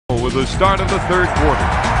with the start of the third quarter.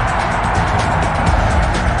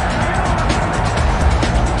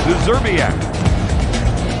 To Zerbiak.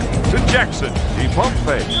 To Jackson. He pump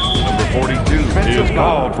fake. Number 42 is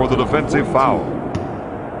called for the defensive foul.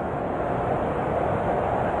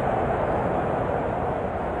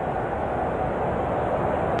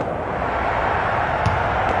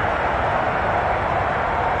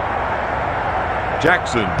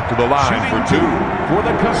 Jackson to the line Shooting for two. For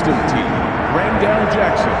the custom team, Randall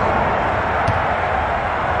Jackson.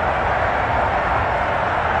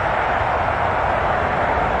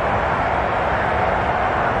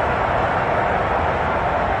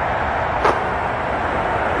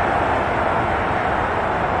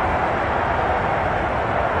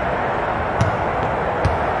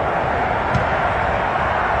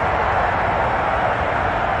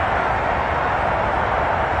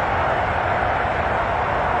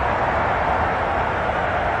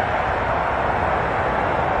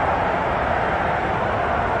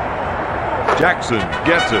 Jackson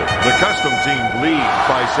gets it. The custom team leads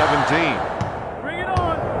by 17. Bring it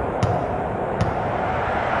on.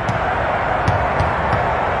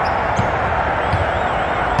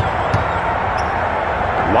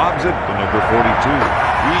 Lobs it to number 42.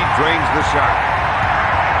 He drains the shot.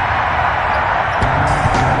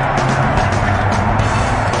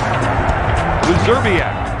 To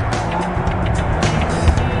Zerbiak.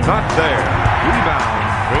 Not there. Rebound.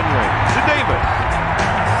 Finley to Davis.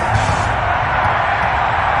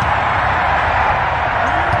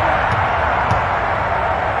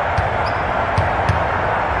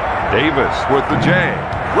 Davis with the J.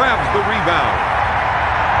 Grabs the rebound.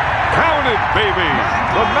 Count it, baby.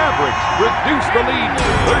 The Mavericks reduce the lead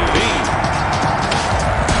to 13.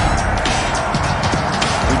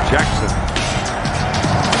 To Jackson.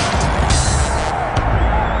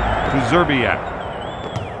 To Zerbiak.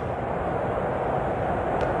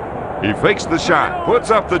 He fakes the shot, puts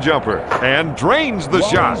up the jumper, and drains the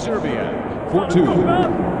shot. Zerbiak for two.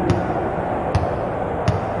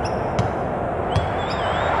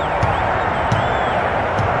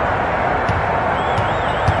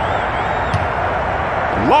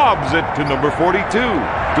 Lobs it to number 42.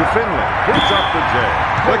 To Finley. Puts up the J.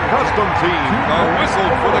 The custom team are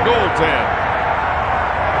whistled for the goaltend.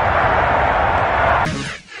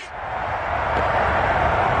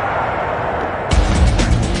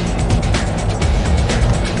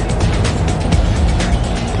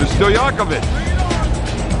 To Stojakovic.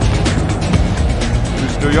 To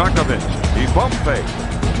Stojakovic. He bump fakes.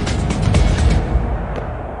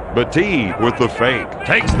 Batee with the fake.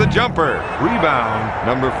 Takes the jumper. Rebound,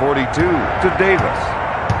 number 42 to Davis.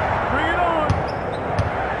 Bring it on.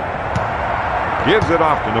 Gives it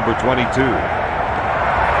off to number 22.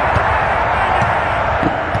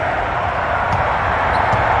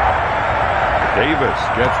 Davis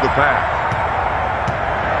gets the pass.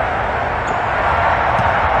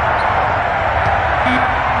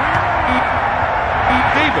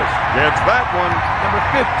 Davis gets that one. Number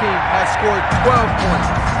 15 has scored 12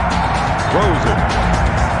 points. Throws it.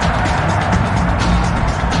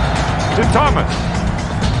 To Thomas.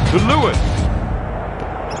 To Lewis.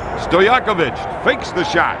 Stojakovic fakes the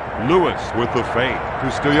shot. Lewis with the fake. To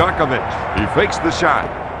Stojakovic. He fakes the shot.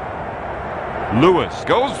 Lewis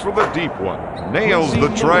goes for the deep one. Nails the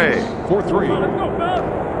tray. For three. Let's go,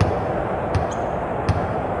 Bell.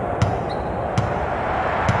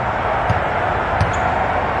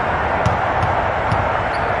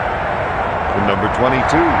 Number 22,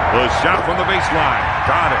 the shot from the baseline.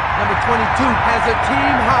 Got it. Number 22 has a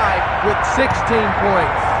team high with 16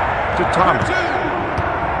 points. To Thomas.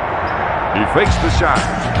 He fakes the shot.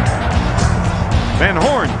 Van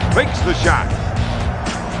Horn fakes the shot.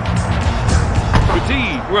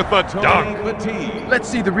 Batee with a dunk. Let's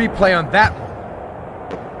see the replay on that one.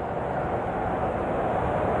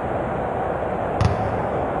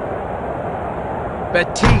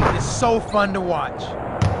 Batee is so fun to watch.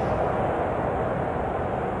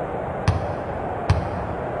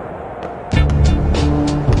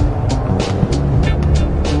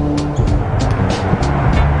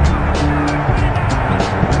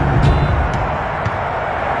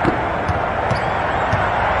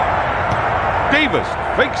 Davis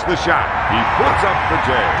fakes the shot. He puts up the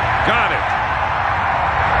J. Got it.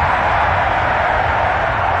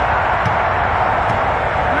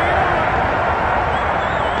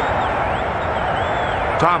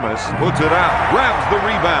 Thomas puts it out. Grabs the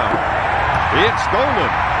rebound. It's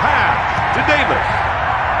stolen. Pass to Davis.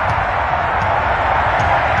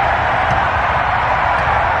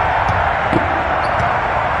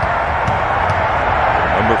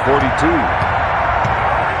 Number 42.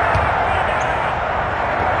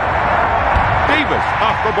 Davis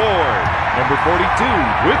off the the board. Number 42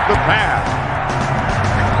 with the pass.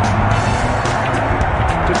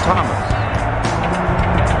 To Thomas.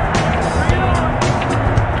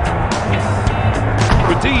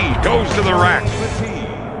 Petit goes to the rack.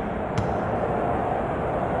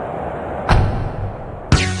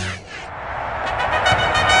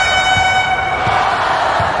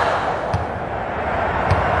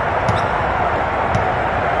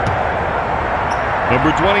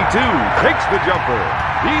 Number 22 takes the jumper.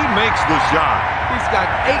 He makes the shot. He's got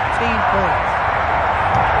 18 points.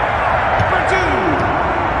 For two.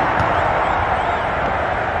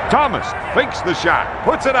 Thomas fakes the shot,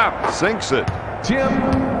 puts it up, sinks it. Tim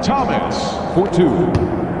Thomas for 2.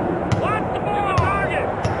 Watch the ball, target.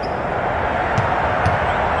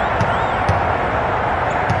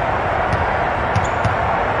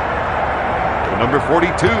 Number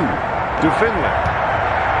 42 to Finley.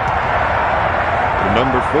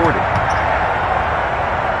 Number 40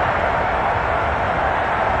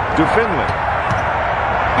 to Finley.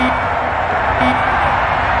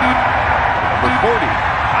 Number 40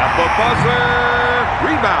 at the buzzer.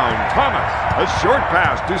 Rebound, Thomas. A short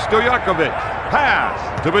pass to Stojakovic.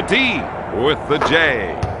 Pass to Petit with the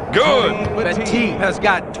J. Good. Petit has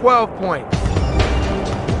got 12 points.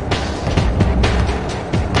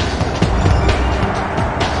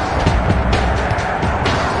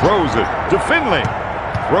 Throws it to Finley.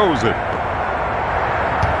 Throws it.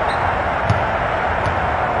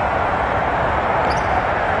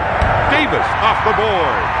 Davis off the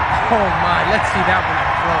board. Oh my, let's see that one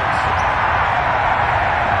up close.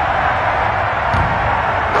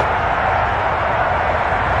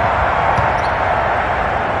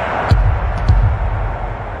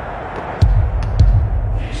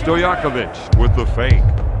 Stojakovic with the fake.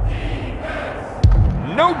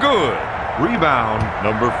 No good. Rebound,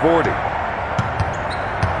 number 40.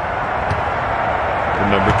 To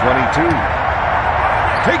number 22.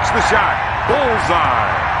 Takes the shot. Bullseye.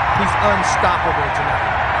 He's unstoppable tonight.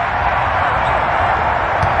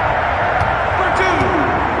 For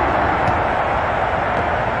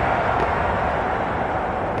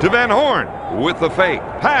 2. To Van Horn with the fake.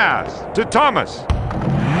 Pass to Thomas.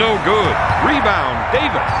 No good. Rebound,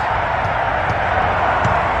 Davis.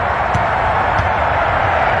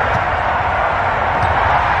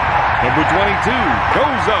 Number 22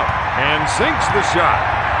 goes up and sinks the shot.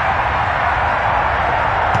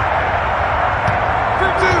 For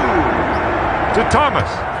 2. To Thomas.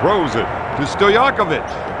 Throws it to Stojakovic.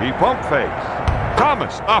 He pump fakes.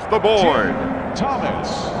 Thomas off the board. Thomas.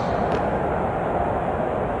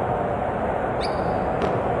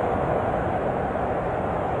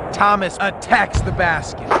 Thomas attacks the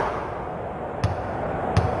basket. Come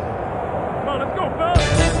on, let's go,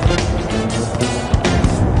 fellas.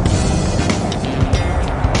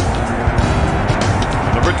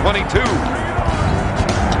 Number 22.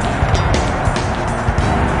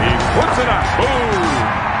 He puts it up. Boom.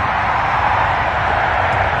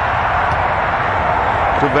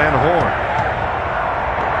 To Van Horn.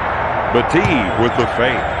 Petit with the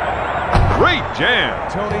fake. Great jam.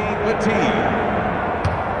 Tony Petit.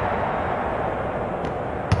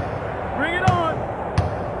 Bring it on.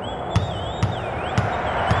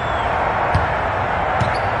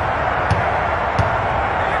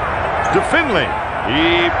 To Finley.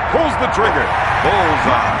 He pulls the trigger.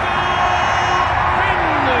 Bullseye.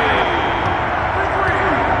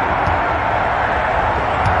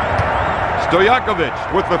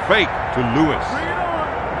 Stojakovic with the fake to Lewis. Bring it on.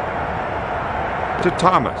 To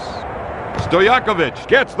Thomas. Stojakovic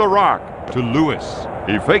gets the rock to Lewis.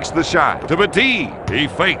 He fakes the shot to Petit. He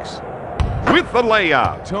fakes with the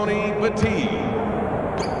layup. Tony Petit.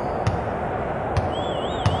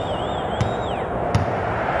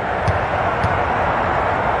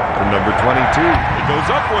 To number 22. He goes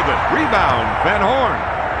up with it. Rebound, Van Horn.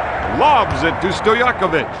 Lobs it to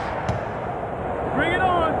Stojakovic. Bring it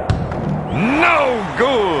on. No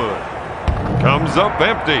good. Comes up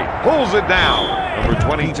empty. Pulls it down. Number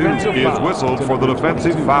 22 Defensive is foul whistled to for the number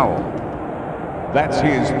defensive 22. foul. That's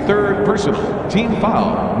his third personal. Team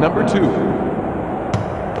foul, number 2.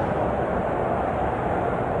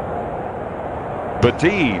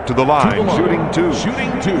 Petit to the line, shooting 2.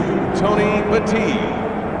 Shooting 2, Tony Petit.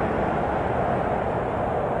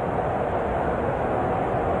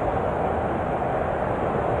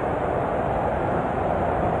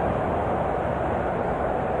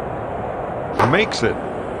 Makes it.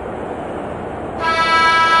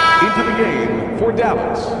 Into the game for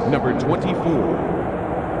Dallas, number 24.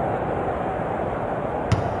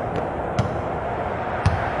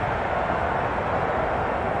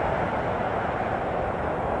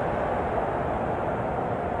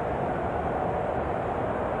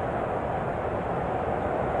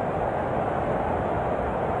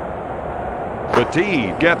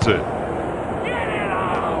 Batee gets it.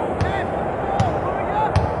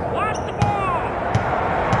 Watch the ball.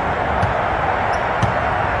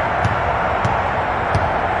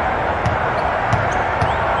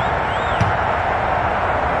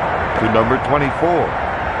 To number 24.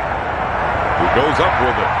 He goes up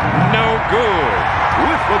with it. No good.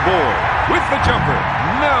 With the board. With the jumper.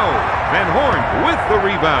 No. Van Horn with the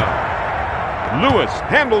rebound. Lewis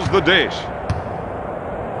handles the dish.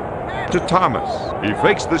 To Thomas. He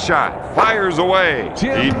fakes the shot. Fires away.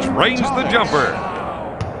 He drains the jumper.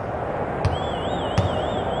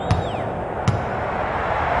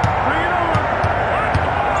 Bring it on.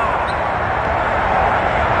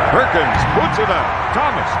 Perkins puts it up.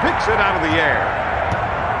 Thomas picks it out of the air.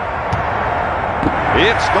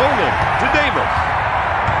 It's stolen to Davis.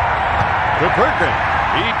 To Perkins.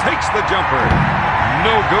 He takes the jumper.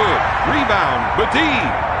 No good. Rebound.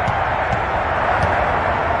 Batee.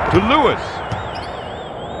 To Lewis.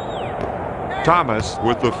 Thomas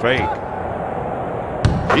with the fake.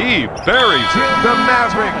 He buries it. The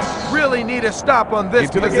Mavericks really need a stop on this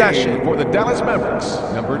Into the possession. game for the Dallas Mavericks,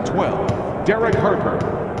 number 12, Derek Harper.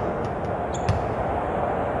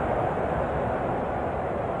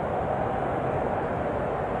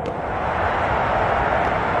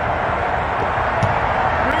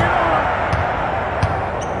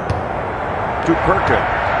 To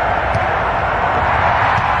Perkins.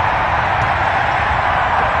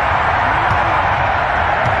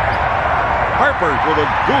 Harper with a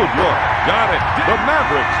good look. Got it. The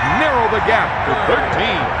Mavericks narrow the gap to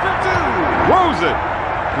 13. Throws it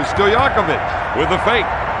to Stojakovic with a fake.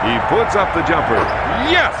 He puts up the jumper.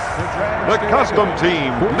 Yes! The custom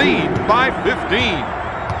team lead by 15.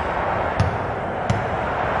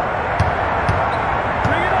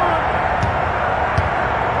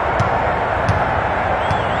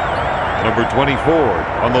 Number 24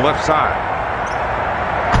 on the left side.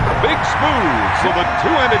 Big smooth, so the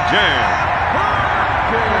two-handed jam.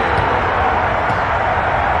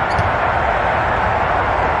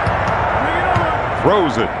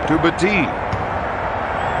 Throws it to Batee.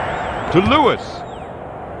 To Lewis.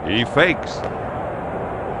 He fakes.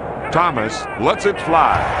 Thomas lets it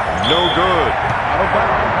fly. No good. Out of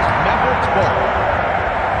bounds, Mavericks ball.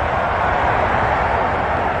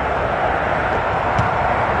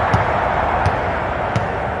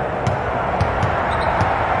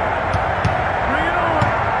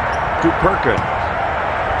 To Perkins.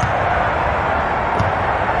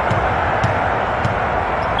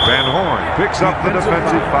 Van Horn picks up the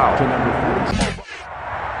defensive foul. To number 4.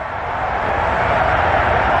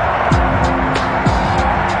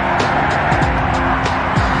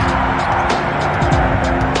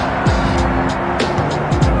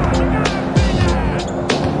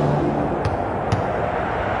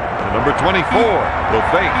 Number 24, the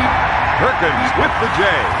fake. Perkins with the J.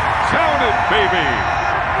 Count it, baby.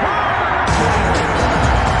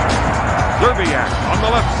 Zerbiak on the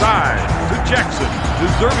left side to Jackson. To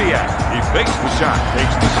Zerbiak. He fakes the shot,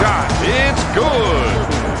 takes the shot. It's good.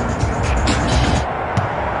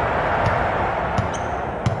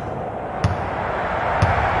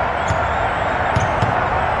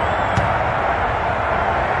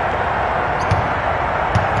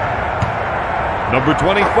 Number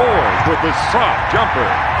 24 with the soft jumper.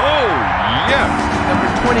 Oh, yes. Number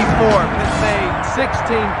 24 has made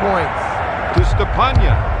 16 points. To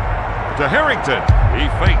Stepanya. To Harrington. He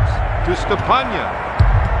fakes. To Stepanya.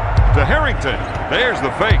 To Harrington. There's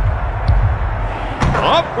the fake.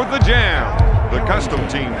 Up with the jam. The custom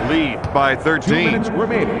team lead by 13. 2 minutes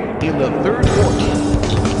remaining in the third quarter.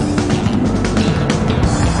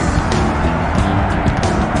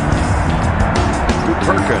 To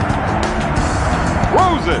Perkins.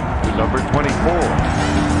 Throws it to number 24.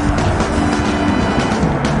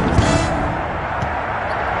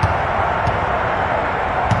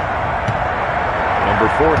 Number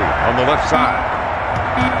 40 on the left side.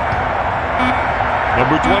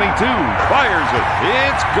 Number 22 fires it.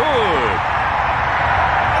 It's good.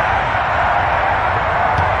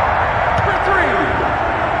 For 3.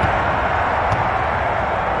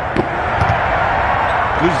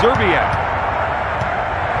 To Zerbiak.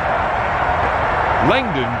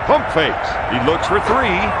 Langdon pump fakes. He looks for 3.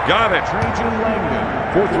 Got it. Trajan Langdon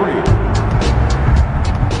for 3.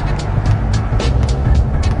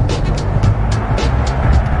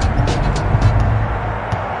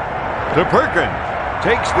 To Perkins.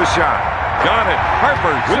 Takes the shot. Got it.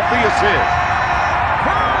 Harper with the assist.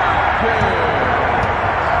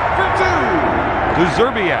 To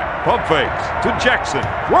Zerbiak. Pump fakes. To Jackson.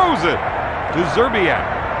 Throws it. To Zerbiak.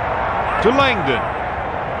 To Langdon.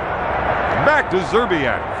 Back to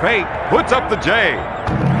Zerbiak. Fake. Puts up the J.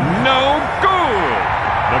 No good. Good.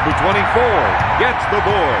 Number 24 gets the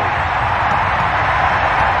board.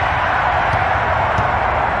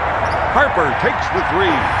 Harper takes the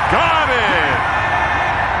three. Got it!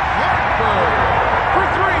 Harper for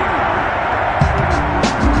three.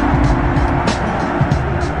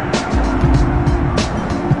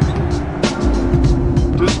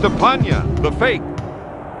 To Stepanya, the fake.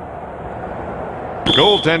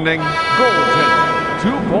 Goaltending. Goaltending. 2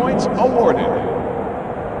 points awarded.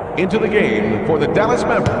 Into the game for the Dallas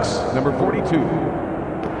Mavericks, number 42.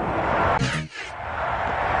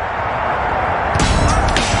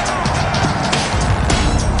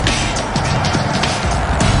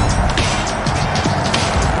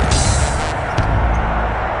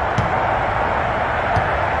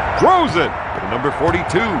 Throws it to number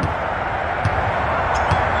 42.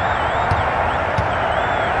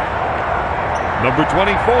 Number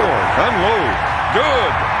 24 unloads.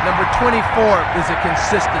 Good. Number 24 is a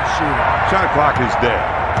consistent shooter. Shot clock is dead.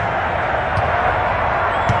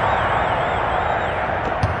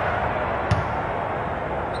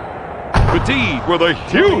 Petit with a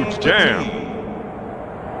huge jam.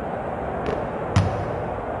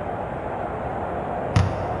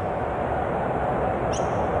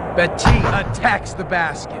 Petit attacks the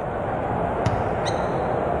basket.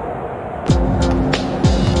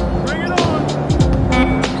 Bring it on.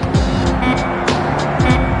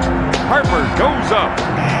 Harper goes up.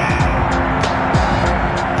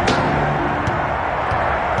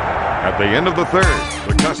 At the end of the third,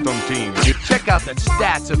 the custom team. Check out the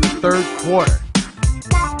stats of the third quarter.